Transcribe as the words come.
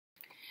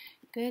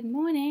Good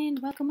morning.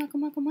 Welcome,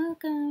 welcome, welcome,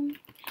 welcome.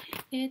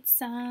 It's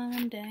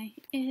Sunday.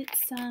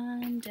 It's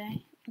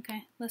Sunday.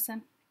 Okay,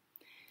 listen.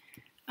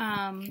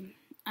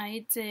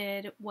 I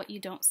did What You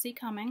Don't See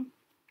Coming.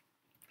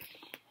 It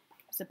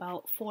was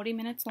about 40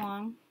 minutes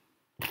long.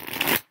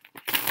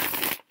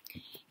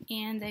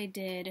 And I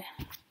did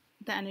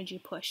the energy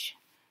push.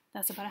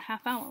 That's about a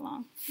half hour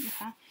long.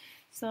 Okay.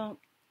 So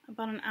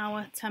about an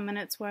hour, 10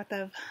 minutes worth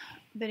of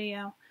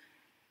video.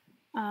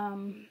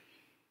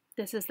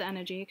 This is the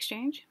energy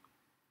exchange.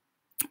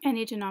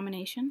 Any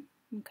denomination,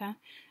 okay?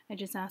 I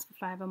just asked for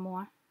 5 or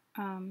more.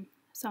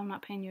 So I'm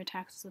not paying your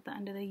taxes at the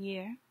end of the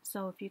year.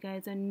 So if you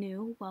guys are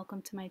new,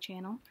 welcome to my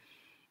channel.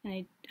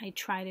 And I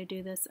try to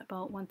do this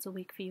about once a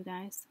week for you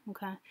guys,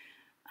 okay?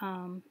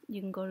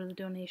 You can go to the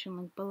donation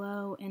link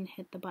below and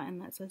hit the button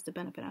that says to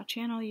benefit our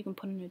channel. You can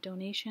put in a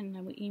donation and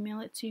I will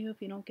email it to you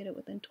if you don't get it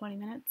within 20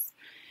 minutes.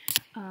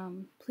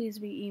 Please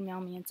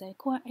re-email me and say,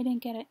 Court, I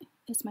didn't get it.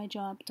 It's my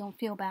job. Don't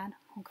feel bad,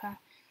 okay?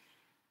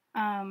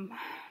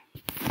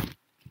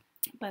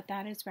 But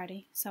that is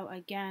ready. So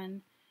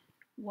again,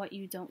 What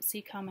You Don't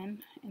See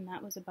Coming, and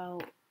that was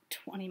about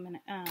 40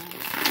 minutes.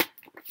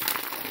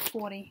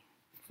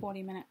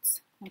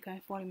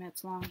 Okay, 40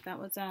 minutes long. That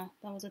was a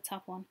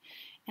tough one.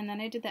 And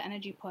then I did the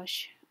energy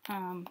push,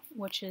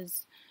 which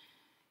is,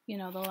 you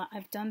know,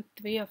 I've done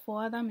 3 or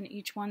 4 of them, and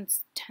each one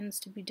tends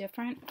to be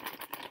different,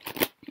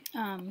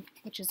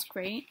 which is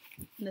great.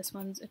 This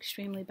one's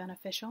extremely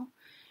beneficial.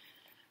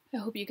 I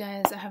hope you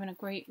guys are having a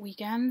great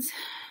weekend.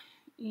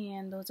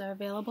 And those are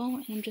available.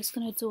 And I'm just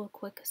going to do a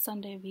quick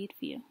Sunday read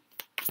for you.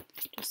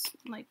 Just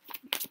like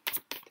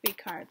 3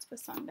 cards for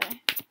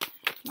Sunday.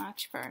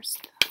 March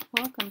 1st.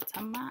 Welcome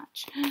to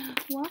March.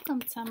 Welcome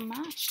to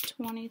March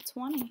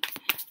 2020.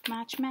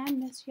 March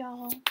Madness,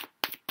 y'all.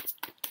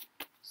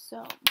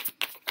 So,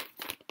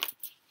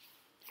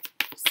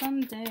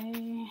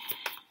 Sunday,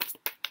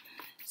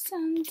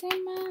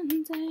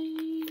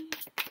 Monday.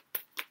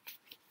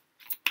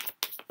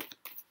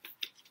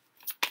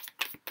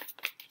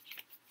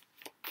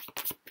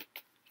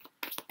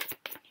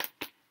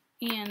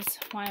 And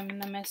while I'm in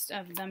the midst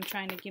of them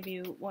trying to give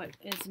you what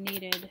is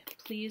needed,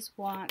 please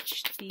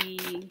watch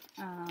the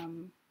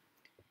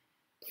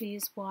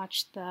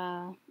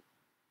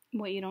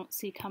What You Don't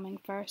See Coming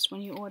first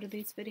when you order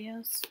these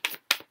videos,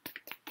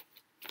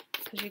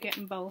 because you're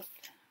getting both.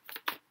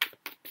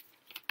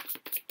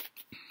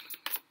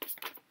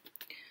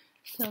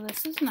 So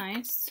this is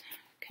nice,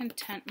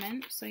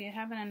 contentment. So you're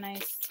having a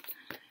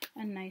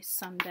nice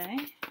Sunday.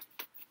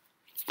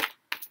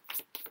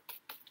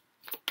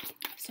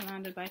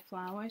 Surrounded by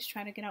flowers.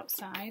 Try to get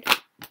outside.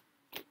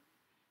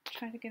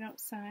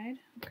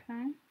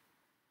 Okay.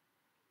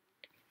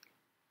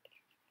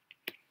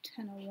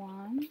 10 of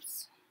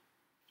Wands.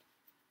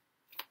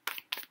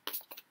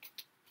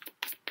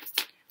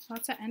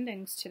 Lots of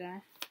endings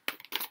today.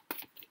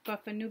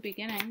 But for new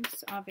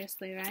beginnings,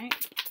 obviously, right?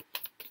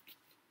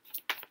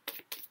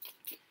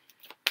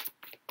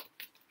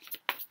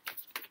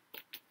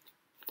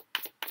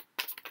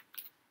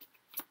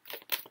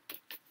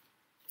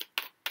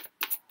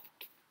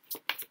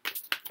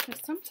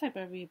 There's some type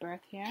of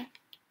rebirth here.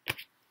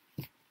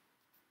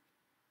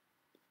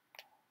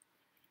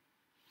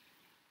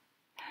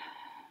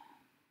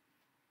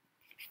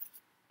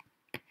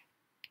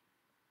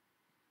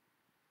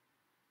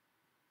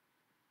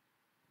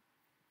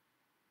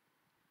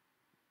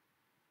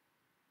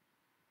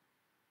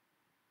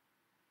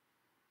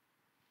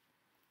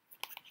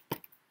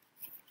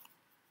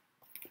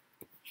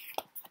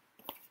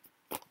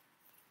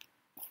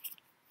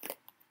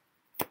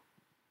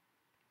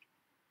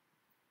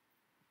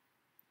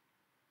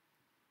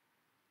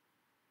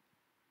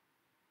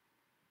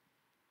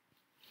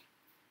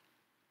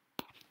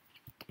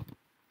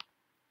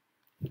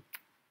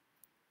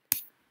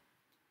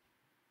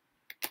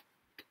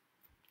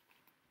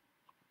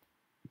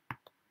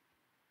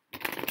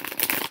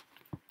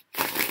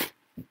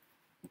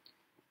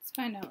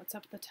 Let's find out what's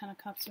up with the 10 of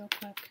Cups real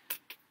quick.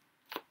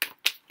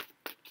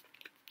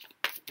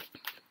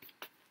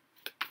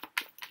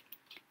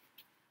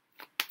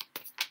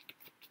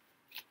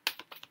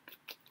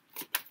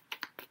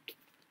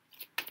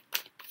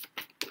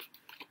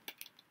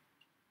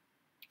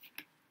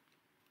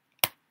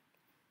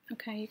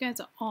 Okay, you guys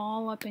are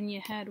all up in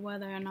your head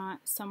whether or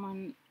not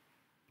someone,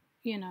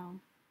 you know,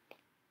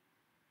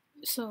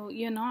 so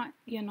you're not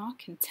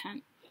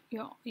content.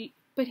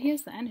 But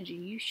here's the energy.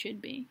 You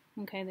should be.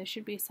 Okay, there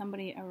should be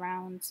somebody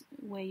around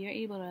where you're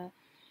able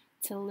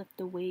to lift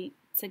the weight,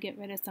 to get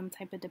rid of some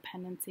type of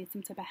dependency,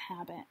 some type of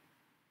habit.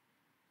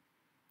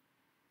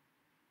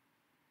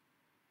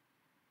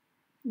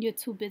 You're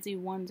too busy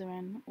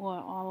wondering or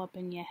all up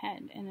in your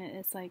head, and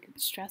it's like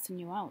stressing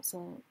you out.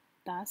 So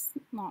that's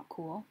not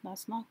cool.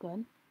 That's not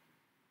good.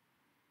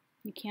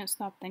 You can't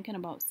stop thinking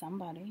about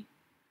somebody.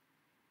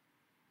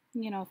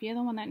 You know, if you're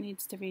the one that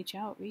needs to reach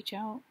out,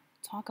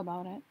 talk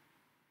about it.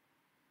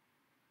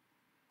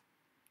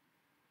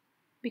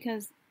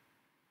 Because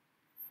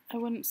I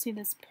wouldn't see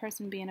this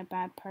person being a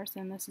bad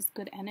person. This is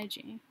good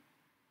energy.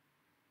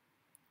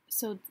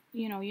 So,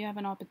 you know, you have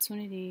an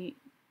opportunity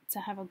to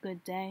have a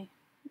good day.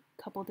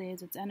 Couple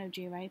days, it's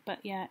energy, right? But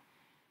yet,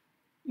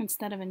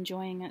 instead of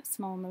enjoying it,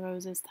 smelling the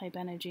roses type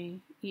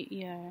energy,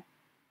 you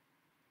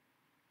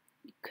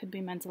could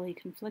be mentally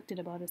conflicted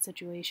about a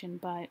situation,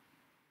 but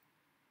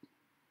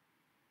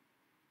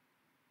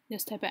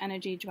this type of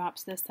energy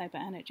drops this type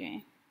of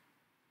energy.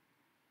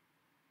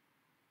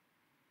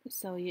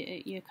 So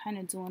you're kind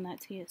of doing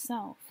that to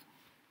yourself.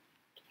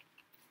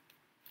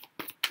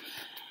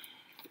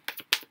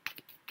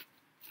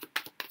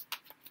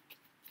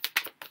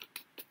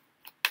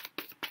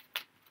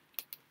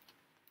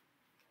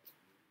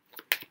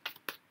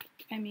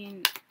 I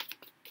mean,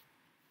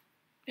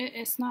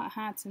 it's not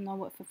hard to know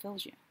what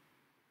fulfills you.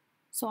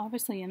 So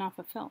obviously you're not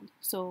fulfilled.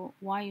 So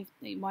why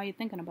are you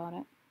thinking about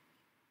it?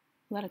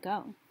 Let it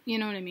go. You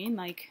know what I mean?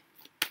 Like,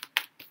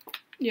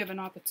 you have an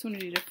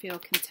opportunity to feel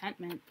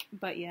contentment,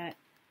 but yet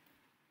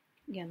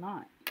you're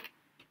not.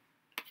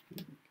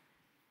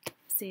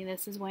 See,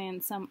 this is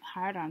weighing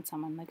hard on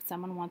someone. Like,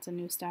 someone wants a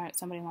new start.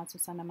 Somebody wants to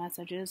send a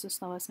message. It is the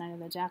slowest night of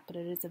the Jack, but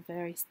it is a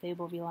very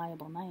stable,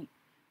 reliable night.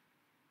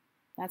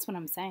 That's what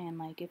I'm saying.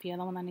 Like, if you're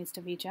the one that needs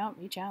to reach out,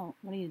 reach out.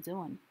 What are you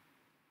doing?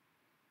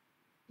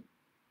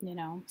 You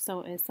know?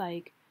 So it's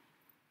like,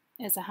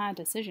 it's a hard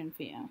decision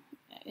for you.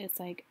 It's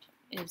like,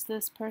 is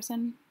this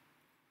person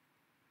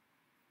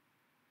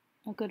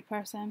a good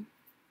person?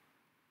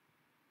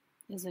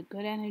 Is it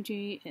good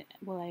energy?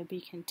 Will I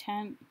be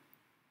content?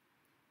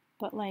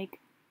 But like,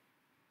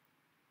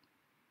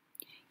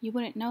 you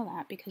wouldn't know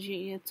that because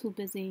you're too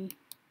busy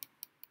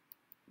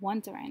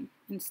wondering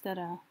instead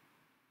of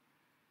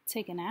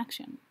taking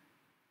action.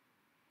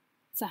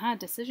 It's a hard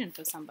decision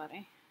for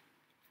somebody.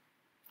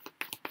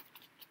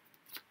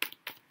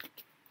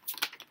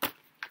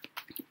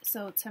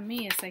 So to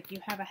me, it's like you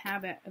have a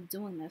habit of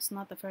doing this.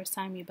 Not the first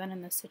time you've been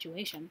in this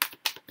situation.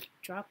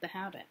 Drop the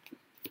habit.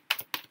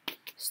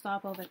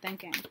 Stop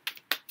overthinking.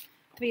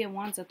 3 of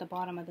Wands at the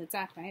bottom of the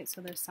deck, right? So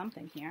there's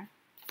something here.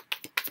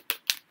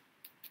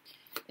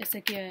 It's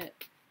like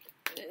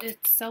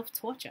it's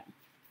self-torture,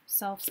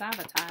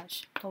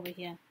 self-sabotage over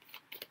here.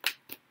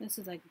 This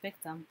is like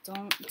victim.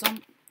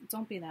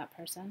 Don't be that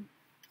person.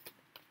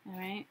 All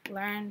right?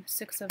 Learn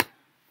 6 of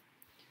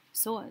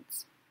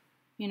Swords.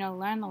 You know,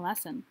 learn the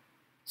lesson.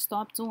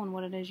 Stop doing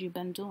what it is you've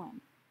been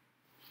doing.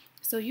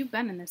 So you've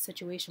been in this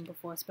situation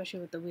before,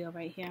 especially with the wheel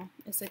right here.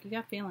 It's like you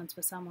got feelings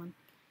for someone.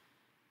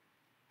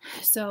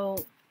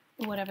 So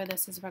whatever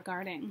this is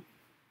regarding.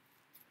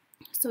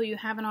 So you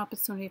have an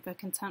opportunity for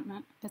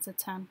contentment. It's a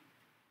 10.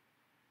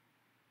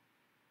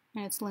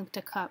 And it's linked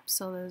to Cups.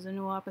 So there's a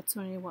new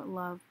opportunity with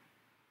love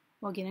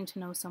or getting to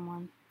know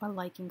someone or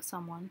liking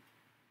someone.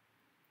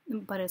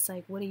 But it's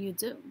like, what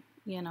do?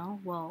 You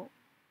know, well,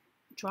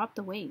 drop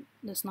the weight.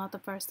 It's not the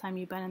first time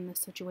you've been in this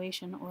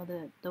situation or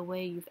the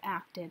way you've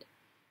acted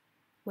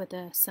with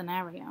a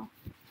scenario.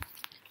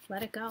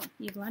 Let it go.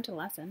 You've learned a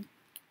lesson.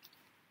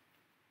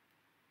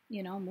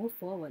 You know, move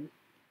forward.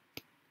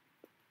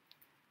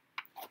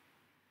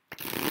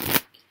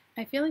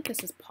 I feel like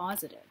this is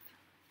positive.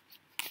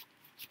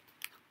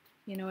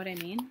 You know what I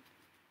mean?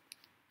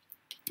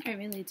 I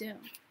really do.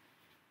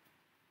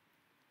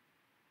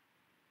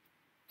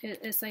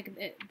 It's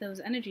like those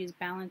energies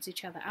balance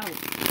each other out.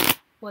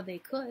 Well, they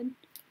could.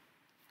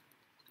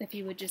 If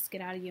you would just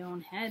get out of your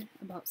own head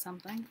about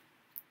something.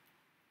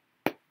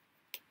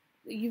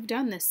 You've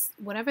done this.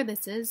 Whatever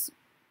this is,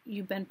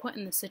 you've been put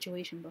in this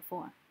situation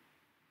before.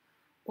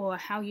 Or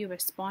how you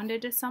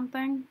responded to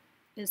something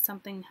is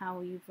something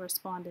how you've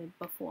responded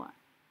before.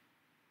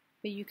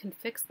 But you can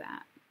fix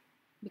that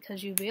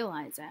because you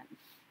realize it.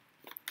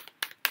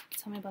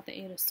 Tell me about the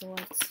 8 of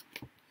Swords.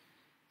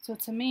 So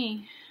to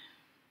me,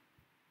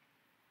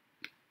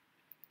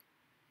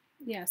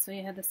 yeah, so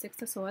you had the 6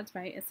 of Swords,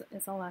 right?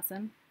 It's a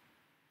lesson.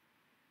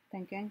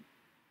 Thinking.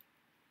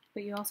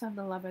 But you also have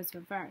the Lovers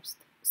reversed.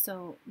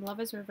 So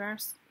Lovers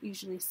reversed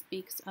usually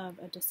speaks of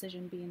a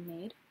decision being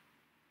made.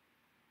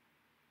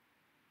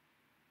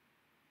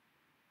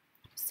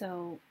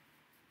 So,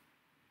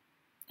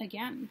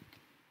 again,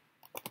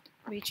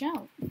 reach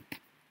out.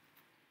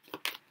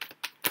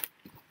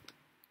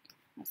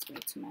 That's way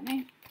too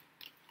many.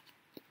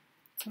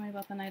 Tell me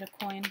about the Knight of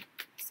Coin.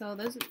 So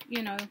those,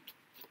 you know, I'll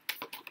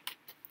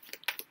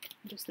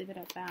just leave it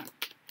at that.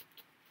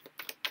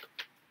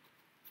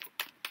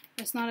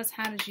 It's not as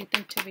hard as you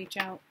think to reach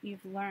out.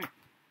 You've learned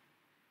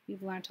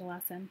a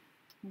lesson.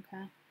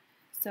 Okay.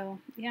 So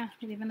yeah,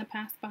 leaving the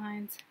past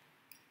behind.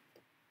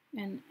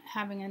 And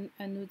having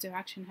a new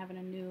direction, having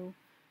a new,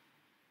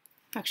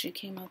 actually it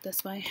came out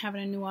this way,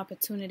 having a new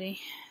opportunity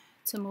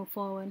to move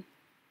forward,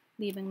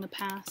 leaving the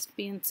past,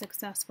 being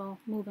successful,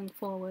 moving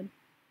forward.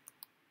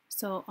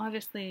 So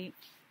obviously,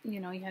 you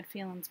know, you had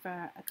feelings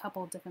for a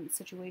couple of different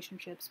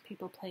situationships,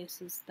 people,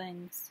 places,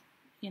 things.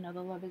 You know,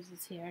 the Lovers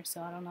is here,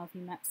 so I don't know if you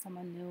met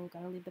someone new,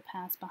 gotta leave the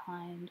past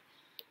behind.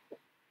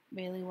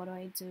 Really, what do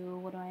I do?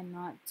 What do I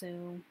not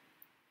do?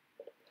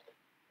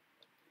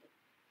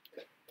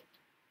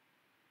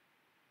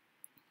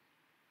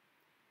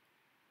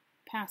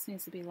 Past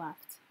needs to be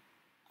left.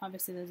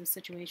 obviously there's a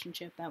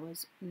situationship that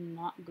was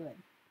not good.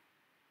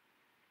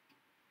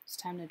 It's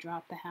time to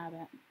drop the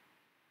habit.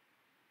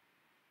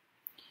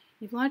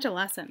 You've learned a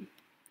lesson.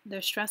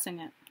 They're stressing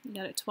it. You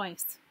got it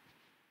twice.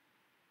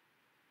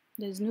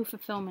 There's new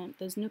fulfillment.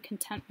 There's new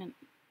contentment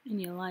in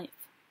your life.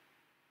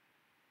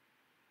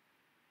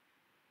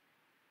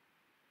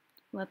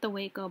 Let the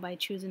weight go by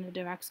choosing a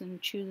direction,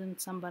 choosing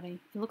somebody.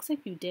 It looks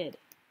like you did.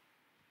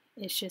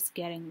 It's just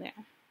getting there.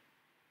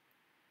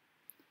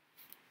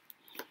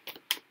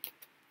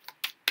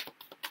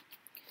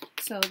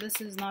 So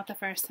this is not the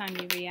first time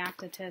you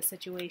reacted to a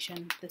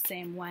situation the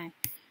same way,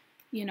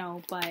 you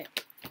know, but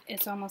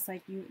it's almost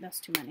like that's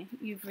too many.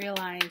 You've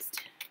realized,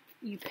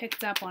 you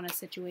picked up on a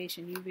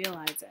situation, you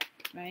realize it,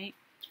 right?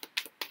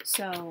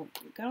 So,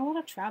 got a lot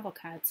of travel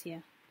cards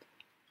here.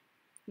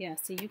 Yeah,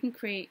 see, you can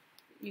create,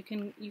 you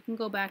can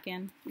go back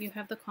in. You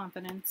have the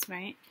confidence,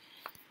 right?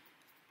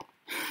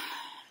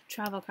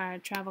 Travel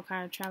card, travel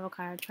card, travel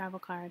card, travel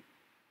card.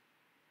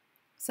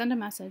 Send a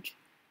message.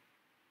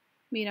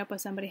 Meet up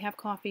with somebody, have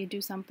coffee,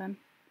 do something.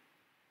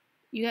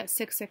 You got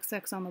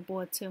 666 on the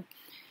board too.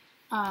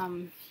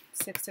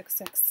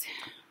 666.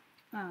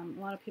 A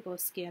lot of people are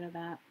scared of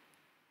that.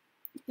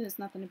 There's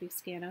nothing to be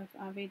scared of.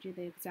 I'll read you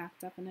the exact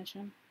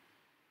definition.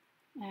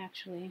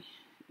 Actually,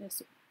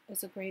 it's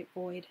a great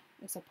void.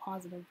 It's a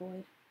positive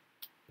void.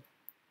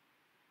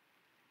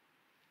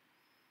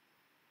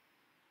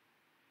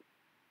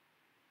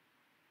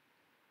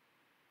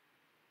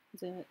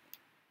 There's a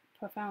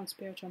profound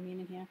spiritual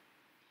meaning here.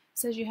 It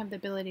says you have the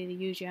ability to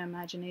use your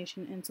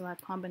imagination,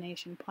 intellect,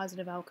 combination,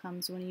 positive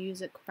outcomes when you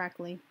use it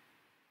correctly.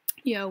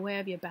 You're aware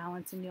of your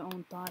balance and your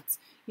own thoughts.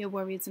 Your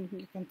worries and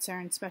your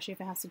concerns, especially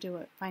if it has to do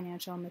with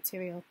financial and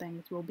material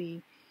things, will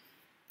be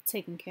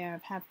taken care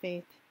of. Have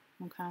faith.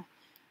 Okay.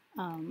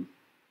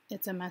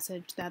 It's a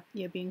message that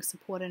you're being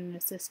supported and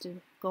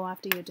assisted. Go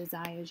after your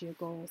desires, your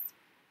goals.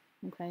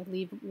 Okay.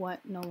 Leave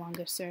what no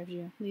longer serves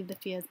you. Leave the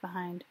fears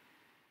behind.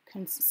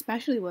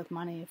 Especially with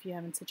money, if you're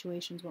having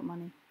situations with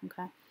money.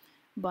 Okay.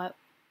 But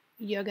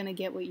you're going to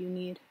get what you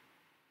need.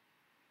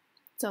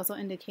 It's also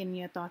indicating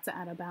your thoughts are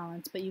out of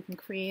balance, but you can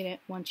create it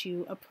once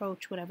you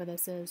approach whatever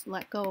this is.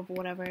 Let go of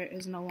whatever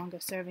is no longer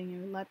serving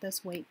you. Let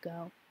this weight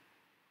go.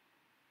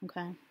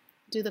 Okay?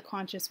 Do the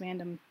conscious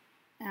random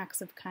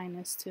acts of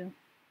kindness too.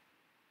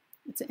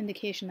 It's an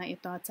indication that your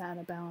thoughts are out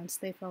of balance.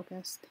 Stay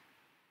focused.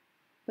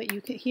 But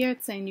you can hear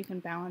it saying you can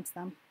balance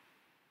them.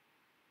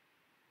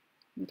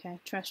 Okay?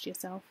 Trust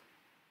yourself.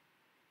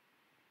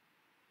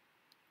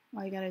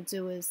 All you gotta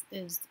do is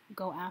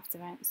go after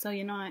it. So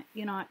you're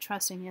not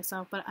trusting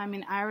yourself. But I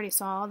mean, I already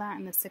saw all that,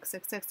 and the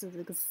 666 is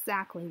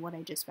exactly what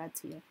I just read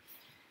to you.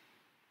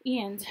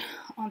 And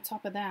on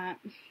top of that,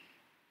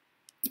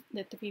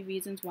 the 3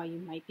 reasons why you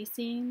might be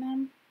seeing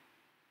them,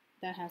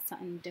 that has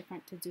something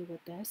different to do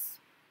with this.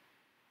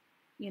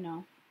 You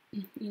know,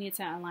 you need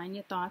to align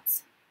your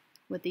thoughts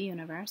with the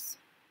universe.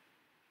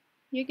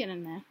 You're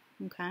getting there,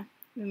 okay?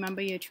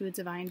 Remember your true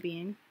divine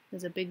being.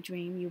 There's a big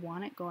dream. You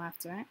want it. Go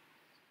after it.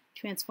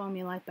 Transform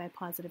your life by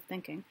positive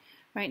thinking.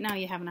 Right now,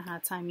 you're having a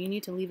hard time. You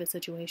need to leave a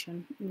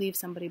situation, leave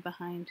somebody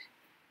behind.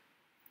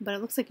 But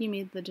it looks like you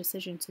made the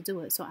decision to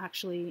do it. So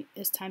actually,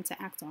 it's time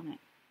to act on it,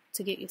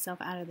 to get yourself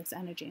out of this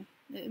energy.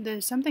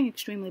 There's something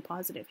extremely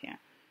positive here.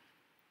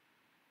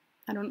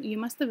 You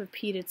must have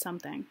repeated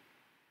something.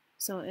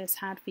 So it's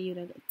hard for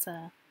you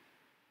to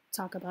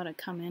talk about it,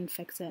 come in,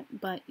 fix it.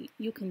 But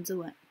you can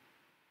do it.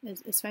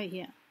 It's right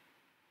here.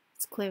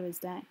 It's clear as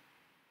day.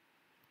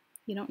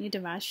 You don't need to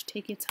rush.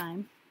 Take your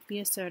time. Be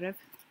assertive.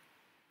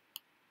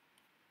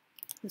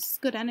 This is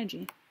good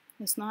energy.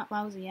 It's not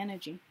lousy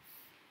energy.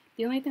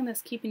 The only thing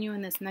that's keeping you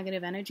in this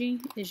negative energy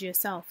is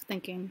yourself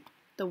thinking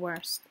the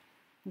worst.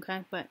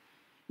 Okay? But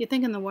you're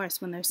thinking the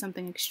worst when there's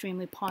something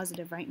extremely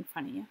positive right in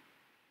front of you.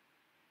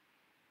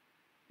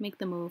 Make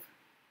the move.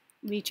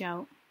 Reach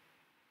out.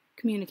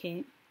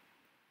 Communicate.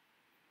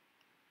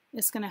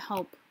 It's going to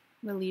help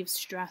relieve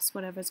stress,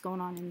 whatever's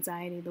going on,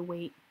 anxiety, the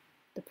weight,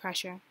 the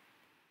pressure.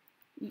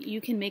 You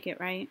can make it,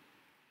 right?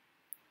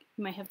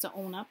 You might have to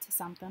own up to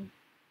something,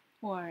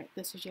 or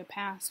this is your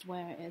past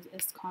where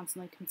it's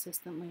constantly,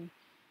 consistently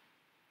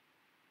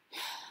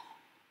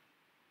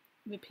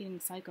repeating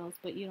cycles,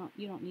 but you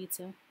don't need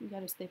to. You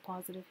got to stay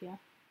positive here.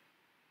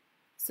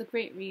 It's a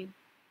great read.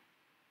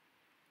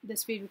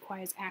 This read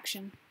requires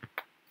action.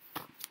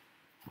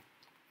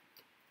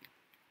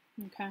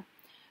 Okay.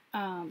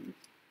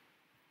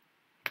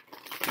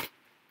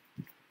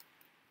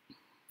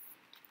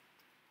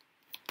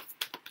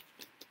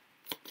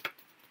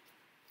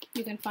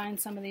 You can find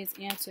some of these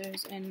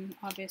answers in,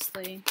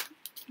 obviously,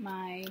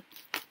 my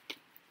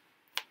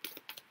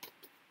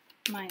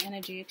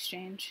energy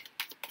exchange.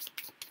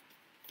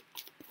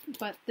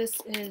 But this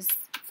is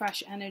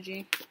fresh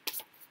energy.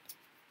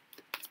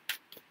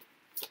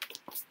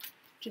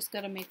 Just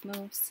gotta make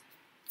moves.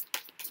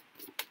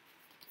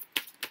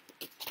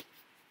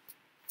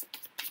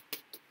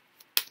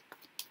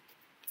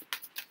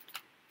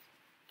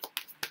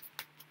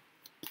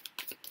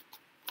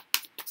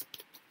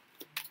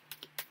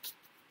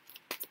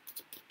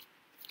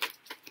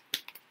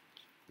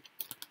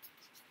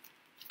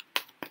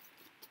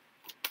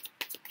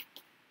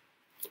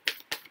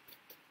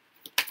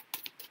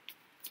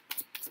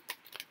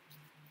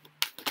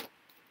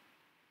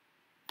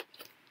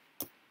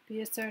 Be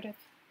assertive.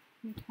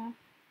 Okay.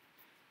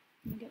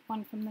 Let me get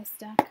one from this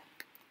deck.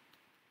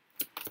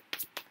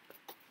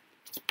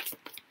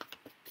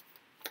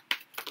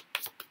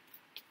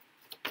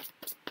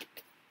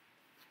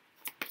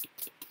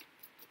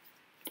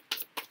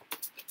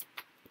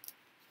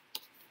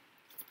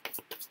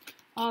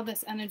 All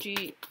this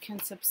energy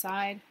can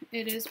subside.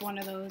 It is one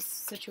of those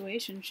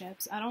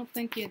situationships. I don't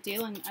think you're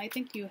dealing, I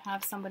think you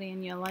have somebody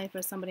in your life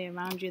or somebody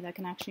around you that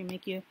can actually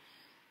make you,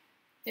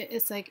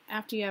 it's like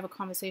after you have a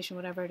conversation,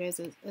 whatever it is,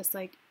 it's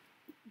like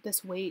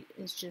this weight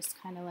is just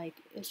kind of like,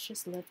 it's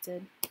just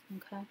lifted,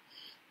 okay?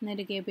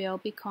 Knight of Gabriel,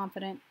 be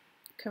confident,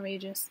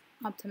 courageous,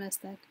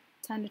 optimistic,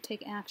 time to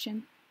take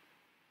action.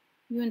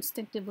 You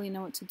instinctively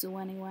know what to do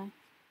anyway,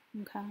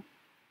 okay?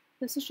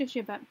 This is just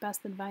your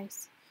best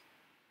advice.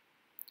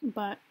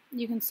 But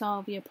you can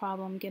solve your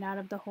problem, get out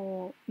of the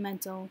whole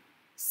mental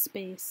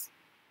space.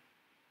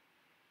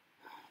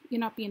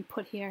 You're not being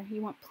put here,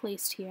 you weren't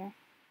placed here.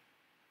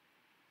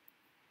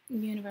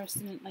 The universe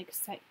didn't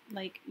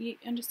you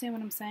understand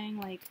what I'm saying?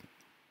 Like,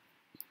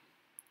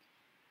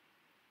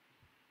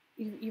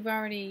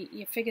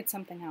 you figured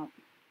something out.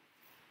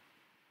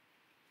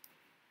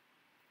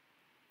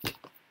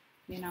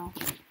 You know,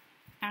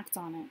 act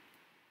on it.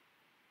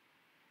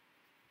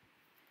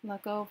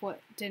 Let go of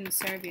what didn't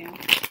serve you.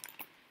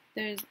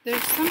 There's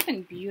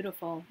something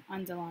beautiful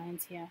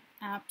underlined here.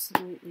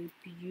 Absolutely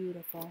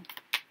beautiful.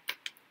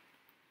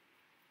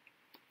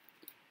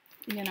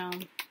 You know,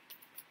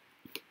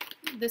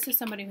 this is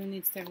somebody who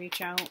needs to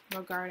reach out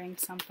regarding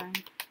something.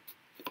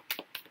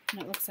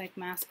 And it looks like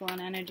masculine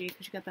energy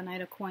because you got the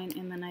Knight of Coin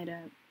and the Knight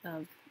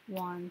of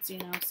Wands. You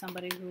know,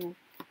 somebody who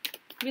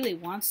really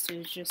wants to,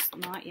 is just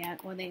not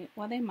yet, or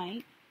they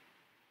might.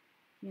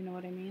 You know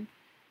what I mean?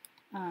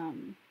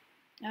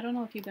 I don't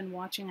know if you've been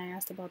watching. I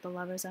asked about the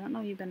Lovers. I don't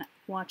know if you've been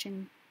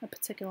watching a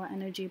particular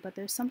energy, but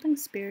there's something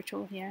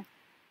spiritual here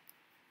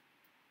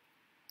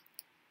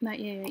that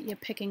you're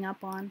picking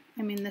up on.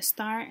 I mean, the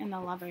Star and the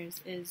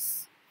Lovers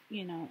is,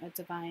 you know, a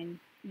divine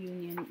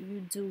union. You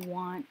do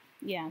want,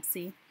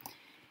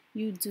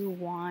 you do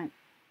want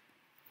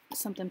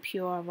something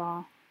pure,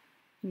 raw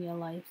in your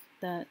life.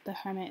 The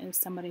Hermit is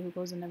somebody who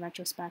goes into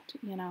retrospect,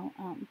 you know,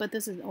 but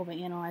this is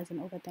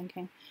overanalyzing,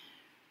 overthinking.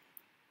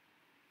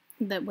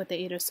 That with the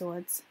Eight of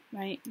Swords,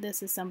 right?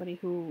 This is somebody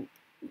who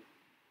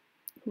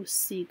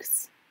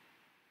seeks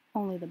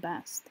only the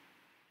best.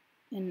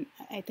 And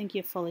I think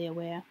you're fully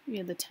aware.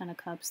 You're the Ten of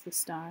Cups, the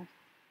Star.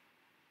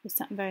 There's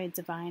something very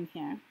divine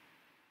here.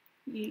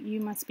 You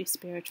must be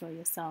spiritual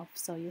yourself,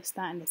 so you're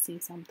starting to see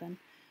something.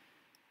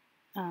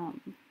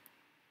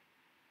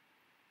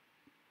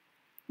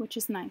 Which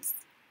is nice.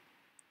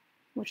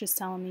 Which is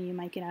telling me you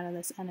might get out of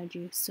this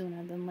energy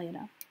sooner than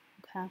later.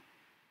 Okay?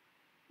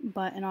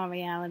 But in all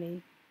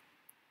reality,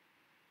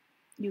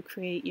 you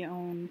create your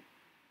own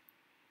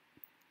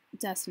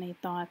destiny,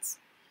 thoughts.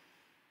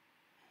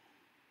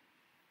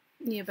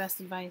 Your best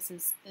advice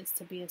is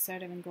to be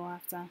assertive and go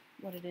after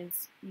what it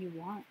is you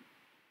want.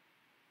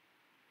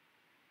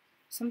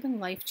 Something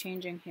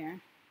life-changing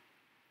here.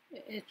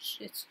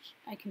 It's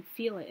I can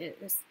feel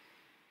it.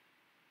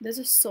 There's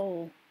a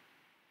soul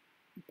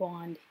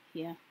bond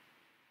here.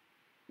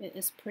 It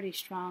is pretty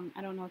strong.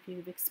 I don't know if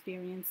you've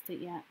experienced it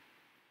yet,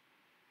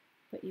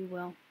 but you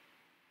will.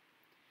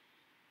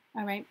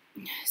 All right,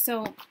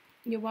 so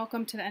you're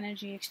welcome to the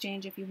energy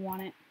exchange if you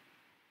want it.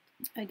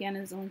 Again,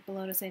 there's a link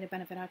below to say to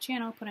benefit our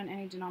channel. Put in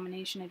any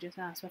denomination. I just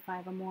ask for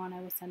 5 or more, and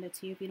I will send it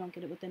to you. If you don't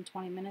get it within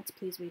 20 minutes,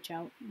 please reach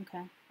out.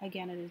 Okay.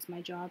 Again, it is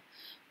my job.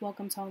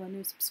 Welcome to all the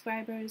new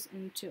subscribers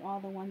and to all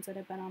the ones that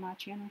have been on our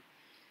channel.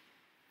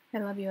 I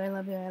love you. I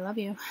love you. I love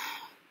you.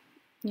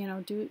 You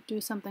know,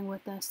 do something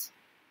with this.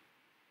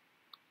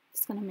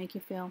 It's gonna make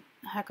you feel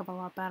a heck of a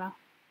lot better.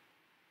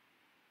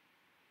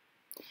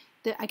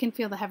 I can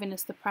feel the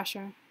heaviness, the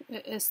pressure.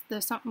 There's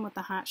something with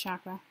the heart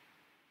chakra.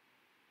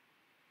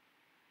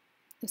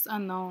 It's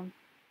unknown.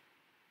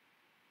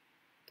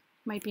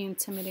 Might be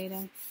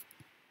intimidating.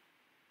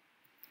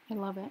 I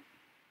love it.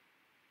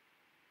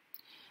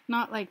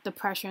 Not like the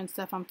pressure and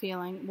stuff I'm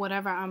feeling.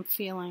 Whatever I'm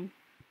feeling.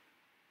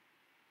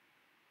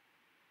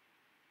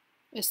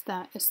 It's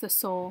the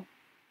soul.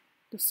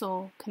 The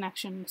soul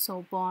connection, the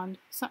soul bond.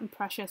 Something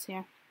precious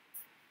here.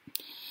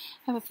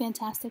 Have a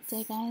fantastic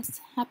day,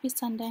 guys. Happy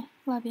Sunday.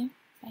 Love you.